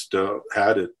 and just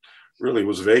had it. Really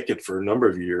was vacant for a number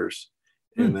of years.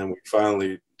 And then we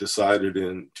finally decided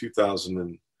in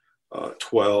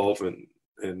 2012 and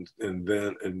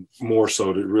more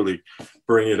so to really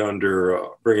bring it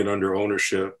under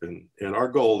ownership. And our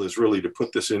goal is really to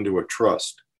put this into a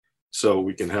trust so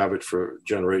we can have it for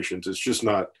generations. It's just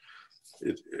not,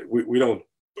 we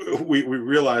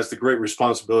realize the great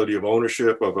responsibility of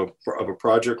ownership of a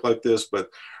project like this, but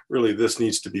really this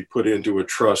needs to be put into a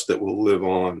trust that will live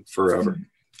on forever.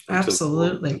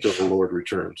 Absolutely. Until the Lord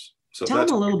returns. So tell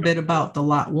them a little bit about the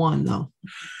lot one, though.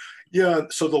 Yeah,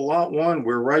 so the lot one,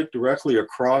 we're right directly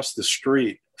across the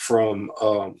street from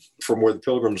where the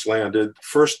Pilgrims landed.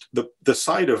 First, the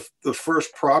site of the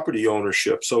first property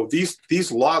ownership. So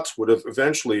these lots would have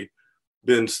eventually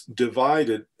been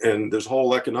divided, and there's a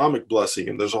whole economic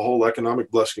blessing,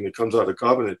 that comes out of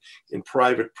covenant in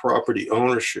private property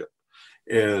ownership.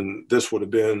 And this would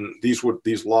have been these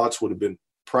lots would have been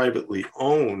privately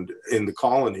owned in the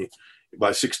colony by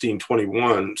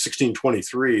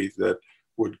 1623, that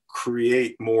would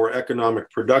create more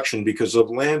economic production because of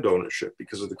land ownership,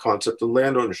 because of the concept of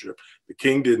land ownership. The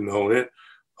king didn't own it.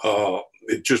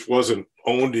 It just wasn't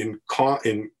owned in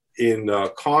commune, in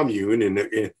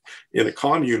a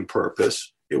commune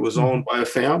purpose. It was owned by a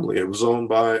family. It was owned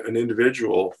by an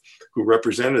individual who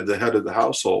represented the head of the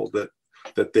household, that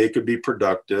they could be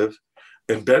productive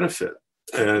and benefit.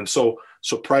 And so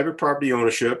private property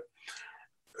ownership.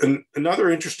 And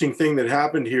another interesting thing that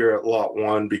happened here at Lot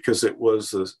 1, because it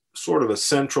was a sort of a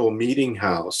central meeting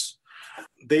house,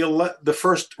 they elect the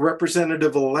first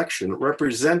representative election where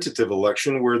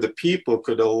the people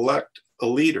could elect a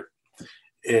leader.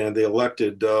 And they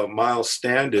elected Miles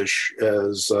Standish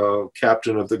as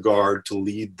captain of the guard to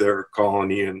lead their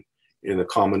colony in a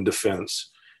common defense.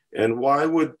 And why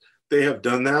would they have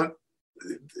done that?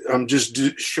 I'm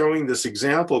just showing this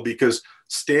example because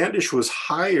Standish was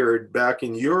hired back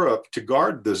in Europe to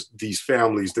guard these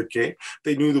families that came.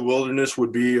 They knew the wilderness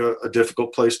would be a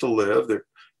difficult place to live. There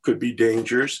could be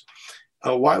dangers.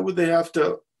 Why would they have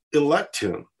to elect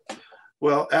him?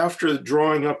 Well, after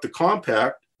drawing up the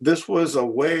compact, this was a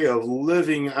way of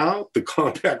living out the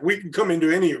compact. We can come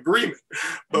into any agreement,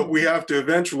 but we have to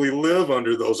eventually live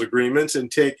under those agreements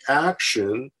and take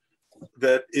action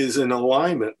that is in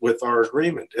alignment with our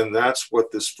agreement. And that's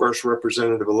what this first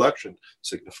representative election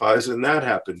signifies. And that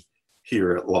happened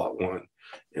here at Lot 1.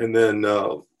 And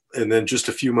then just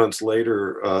a few months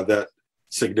later, that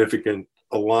significant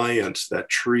alliance, that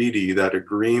treaty, that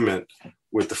agreement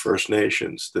with the First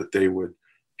Nations, that they would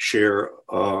share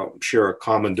a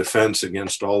common defense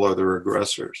against all other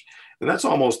aggressors. And that's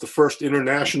almost the first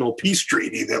international peace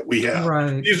treaty that we have.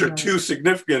 Right, These are two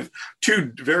significant,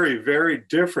 two very, very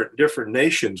different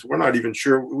nations. We're not even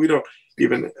sure, we don't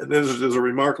even, there's a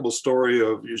remarkable story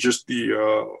of just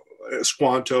the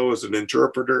Squanto as an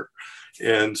interpreter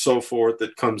and so forth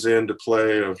that comes into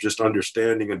play of just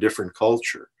understanding a different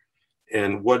culture.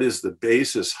 And what is the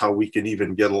basis, how we can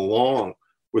even get along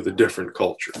with a different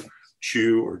culture,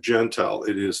 Jew or Gentile?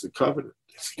 It is the covenant.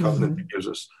 It's the covenant that gives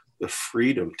us the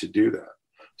freedom to do that.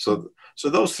 So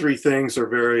those three things are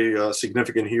very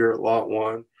significant here at Lot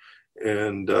 1.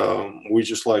 And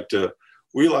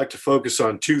we like to focus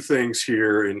on two things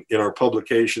here in our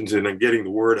publications and in getting the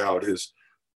word out is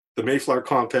the Mayflower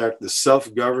Compact, the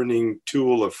self-governing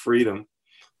tool of freedom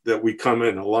that we come in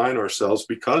and align ourselves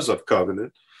because of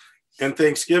covenant, and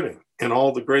Thanksgiving and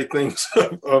all the great things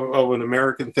of an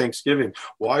American Thanksgiving.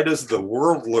 Why does the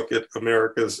world look at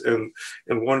America's and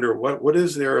wonder what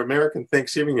is their American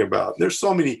Thanksgiving about? There's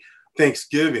so many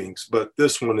Thanksgivings, but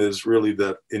this one is really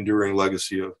the enduring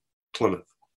legacy of Plymouth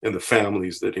and the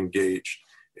families that engaged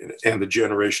and the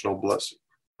generational blessing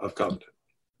of covenant.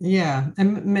 Yeah,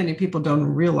 and many people don't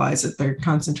realize that they're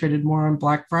concentrated more on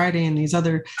Black Friday and these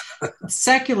other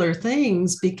secular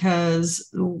things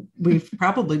because we've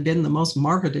probably been the most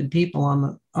marketed people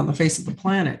on the face of the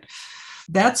planet.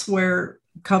 That's where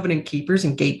covenant keepers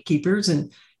and gatekeepers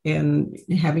and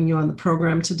having you on the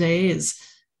program today is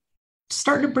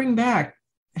starting to bring back,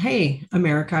 hey,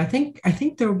 America, I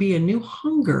think there will be a new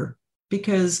hunger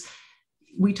because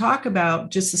we talk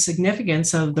about just the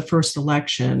significance of the first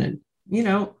election and we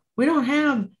don't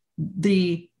have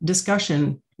the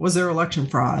discussion, was there election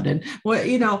fraud? And,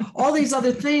 all these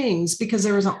other things, because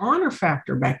there was an honor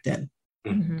factor back then.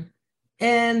 Mm-hmm.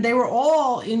 And they were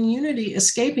all in unity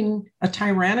escaping a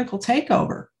tyrannical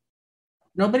takeover.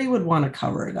 Nobody would want to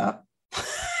cover it up.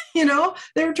 They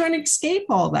were trying to escape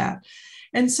all that.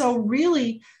 And so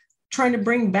really trying to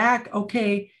bring back,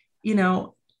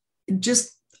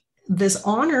 just this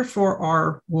honor for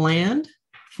our land,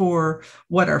 for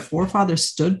what our forefathers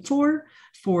stood for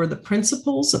the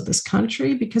principles of this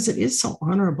country, because it is so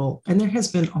honorable. And there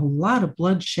has been a lot of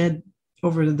bloodshed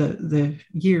over the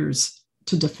years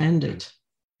to defend it.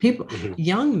 People,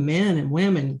 young men and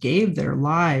women gave their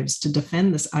lives to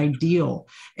defend this ideal.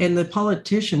 And the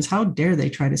politicians, how dare they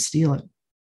try to steal it?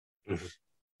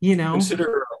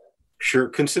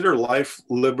 Consider life,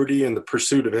 liberty, and the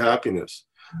pursuit of happiness.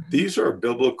 These are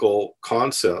biblical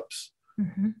concepts.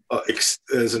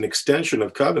 As an extension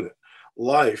of covenant.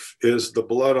 Life is the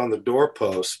blood on the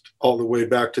doorpost all the way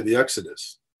back to the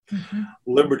Exodus.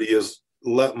 Liberty is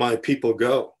let my people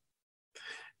go.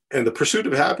 And the pursuit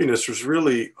of happiness was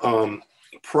really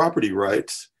property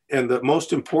rights. And the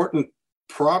most important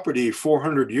property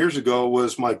 400 years ago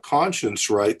was my conscience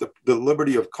right, the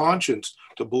liberty of conscience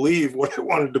to believe what I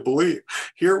wanted to believe.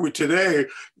 Here today,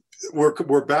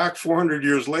 we're back 400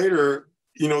 years later.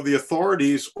 The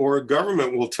authorities or a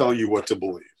government will tell you what to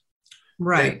believe.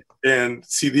 Right. And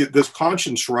see, this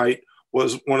conscience right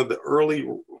was one of the early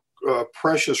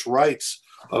precious rights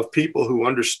of people who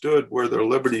understood where their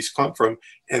liberties come from.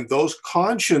 And those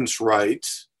conscience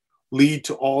rights lead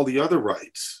to all the other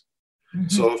rights.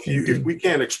 So if we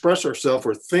can't express ourselves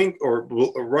or think or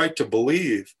a right to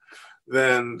believe,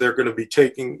 then they're going to be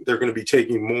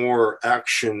taking more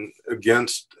action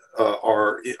against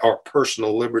our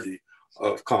personal liberty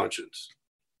of conscience.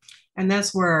 And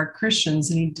that's where our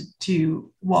Christians need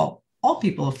to, all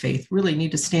people of faith really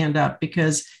need to stand up,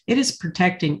 because it is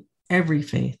protecting every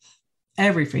faith,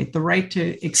 the right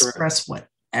to express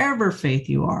whatever faith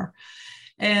you are.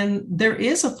 And there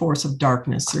is a force of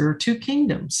darkness. There are two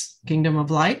kingdoms, kingdom of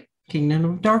light, kingdom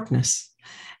of darkness.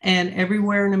 And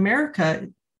everywhere in America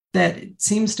that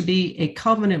seems to be a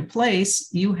covenant place,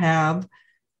 you have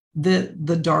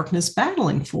the darkness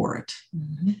battling for it.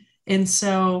 And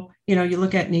so, you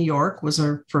look at New York was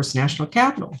our first national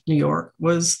capital. New York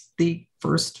was the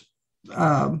first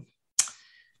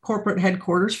corporate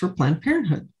headquarters for Planned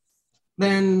Parenthood.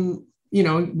 Then,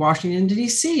 Washington,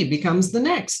 D.C. becomes the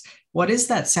next. What is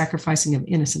that? Sacrificing of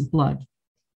innocent blood,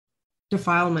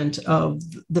 defilement of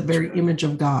the very image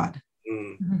of God.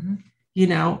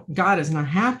 God is not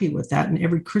happy with that. And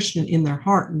every Christian in their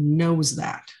heart knows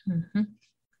that. Mm-hmm.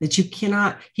 That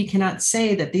he cannot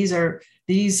say that these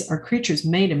are creatures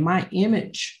made in my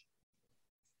image.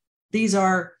 These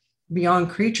are beyond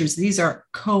creatures. These are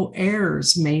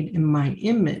co-heirs made in my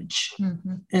image.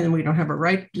 Mm-hmm. And we don't have a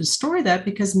right to destroy that,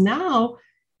 because now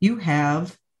you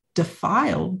have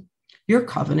defiled your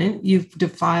covenant. You've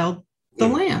defiled the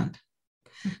land.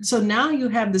 Mm-hmm. So now you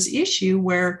have this issue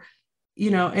where,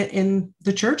 and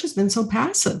the church has been so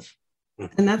passive.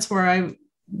 Mm-hmm. And that's where I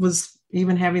was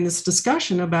even having this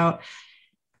discussion about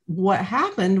what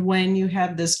happened when you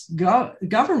have this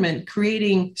government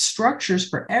creating structures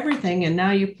for everything. And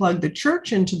now you plug the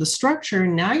church into the structure.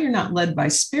 And now you're not led by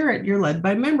spirit, you're led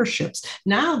by memberships.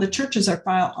 Now the churches are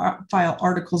file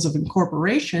articles of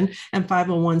incorporation and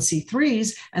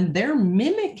 501c3s, and they're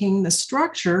mimicking the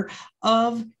structure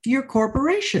of your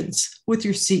corporations with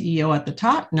your CEO at the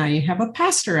top. Now you have a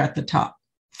pastor at the top.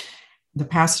 The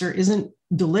pastor isn't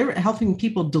helping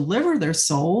people deliver their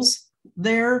souls.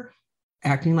 They're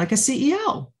acting like a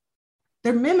CEO.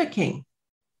 They're mimicking.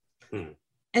 Hmm.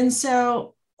 And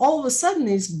so all of a sudden,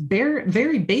 these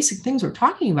very basic things we're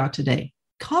talking about today,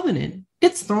 covenant,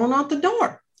 it's thrown out the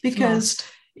door, because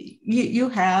you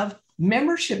have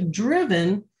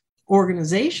membership-driven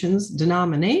organizations,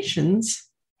 denominations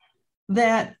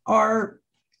that are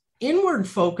inward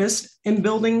focused in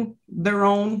building their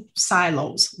own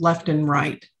silos left and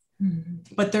right.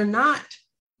 Mm-hmm. But they're not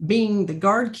being the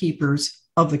guard keepers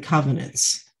of the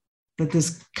covenants that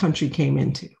this country came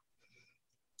into.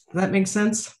 Does that make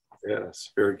sense?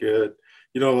 Yes, very good.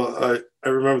 I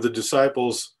remember the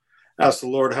disciples asked the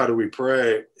Lord, how do we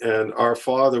pray? And our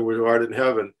Father, who art in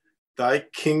heaven, thy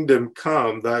kingdom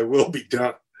come, thy will be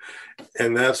done.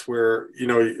 And that's where,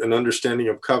 an understanding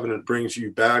of covenant brings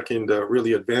you back into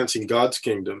really advancing God's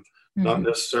kingdom, mm-hmm. not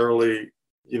necessarily,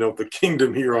 the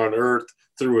kingdom here on earth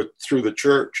through the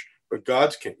church, but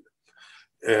God's kingdom.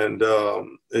 And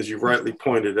as you rightly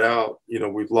pointed out,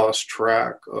 we've lost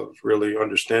track of really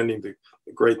understanding the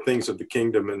great things of the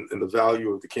kingdom and the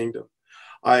value of the kingdom.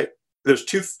 There's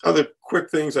two other quick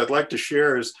things I'd like to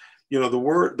share is, the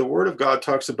word of God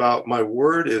talks about my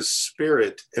word is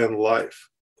spirit and life.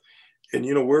 And,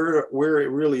 where it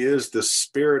really is the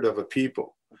spirit of a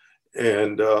people.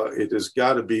 And it has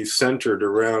got to be centered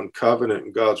around covenant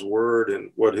and God's word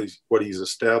and what he's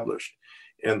established,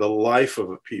 and the life of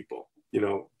a people.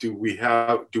 Do we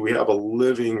have a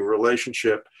living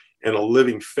relationship and a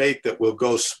living faith that will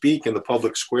go speak in the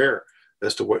public square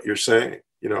as to what you're saying?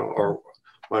 Or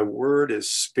my word is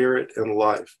spirit and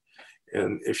life.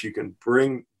 And if you can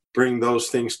bring those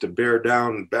things to bear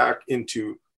down back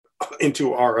into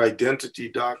our identity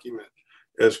document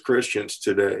as Christians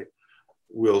today,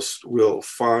 we'll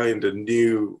find a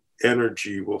new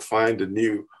energy. We'll find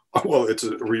it's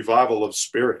a revival of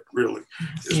spirit, really,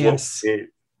 is yes. what we need.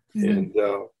 Mm-hmm. And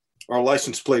our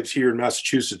license plates here in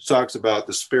Massachusetts talks about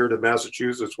the spirit of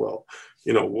Massachusetts. Well,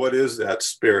 what is that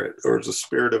spirit? Or is the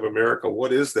spirit of America?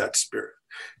 What is that spirit?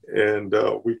 And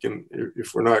we can,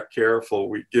 if we're not careful,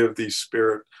 we give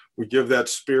that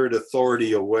spirit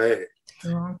authority away.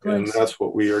 And that's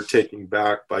what we are taking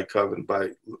back by covenant,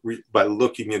 by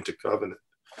looking into covenant.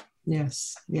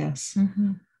 Yes.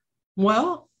 Mm-hmm.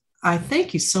 Well, I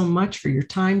thank you so much for your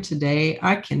time today.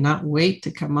 I cannot wait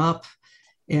to come up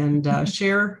and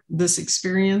share this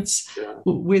experience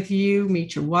with you,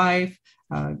 meet your wife,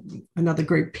 another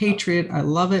great patriot. I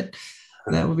love it.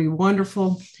 That would be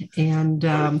wonderful. And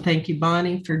thank you,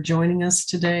 Bonnie, for joining us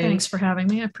today. Thanks for having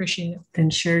me. I appreciate it.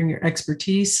 And sharing your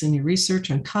expertise and your research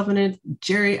on covenant.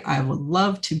 Jerry, I would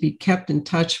love to be kept in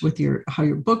touch with how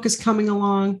your book is coming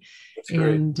along. That's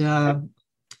great.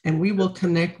 And we will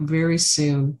connect very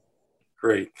soon.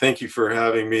 Great. Thank you for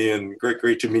having me, and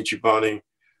great to meet you, Bonnie.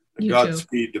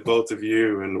 Godspeed to both of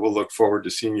you, and we'll look forward to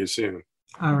seeing you soon.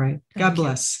 All right. God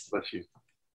bless. Bless you.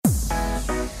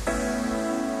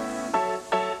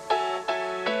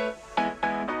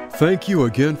 Thank you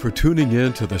again for tuning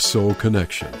in to The Soul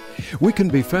Connection. We can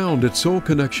be found at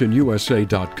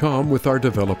soulconnectionusa.com with our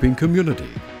developing community.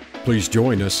 Please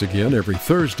join us again every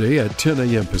Thursday at 10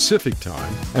 a.m. Pacific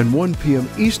Time and 1 p.m.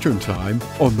 Eastern Time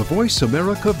on the Voice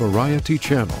America Variety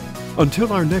Channel.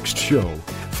 Until our next show,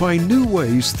 find new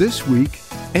ways this week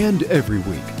and every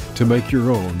week to make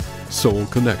your own soul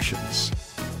connections.